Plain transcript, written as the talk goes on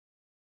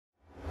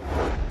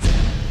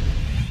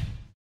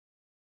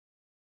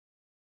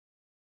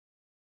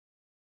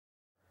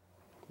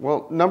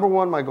Well, number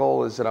one, my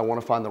goal is that I want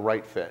to find the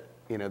right fit.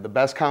 You know, the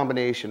best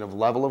combination of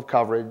level of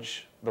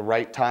coverage, the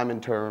right time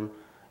and term,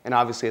 and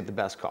obviously at the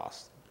best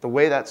cost. The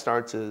way that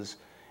starts is,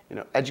 you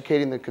know,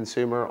 educating the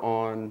consumer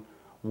on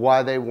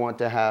why they want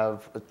to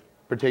have a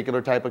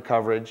particular type of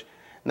coverage.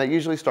 And that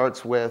usually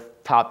starts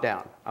with top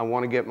down. I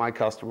want to get my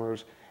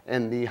customers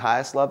in the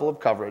highest level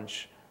of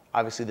coverage,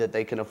 obviously, that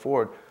they can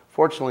afford.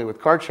 Fortunately, with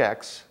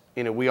CARCHEX,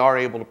 you know, we are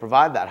able to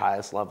provide that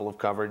highest level of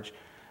coverage,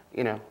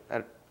 you know,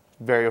 at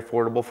very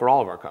affordable for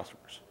all of our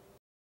customers.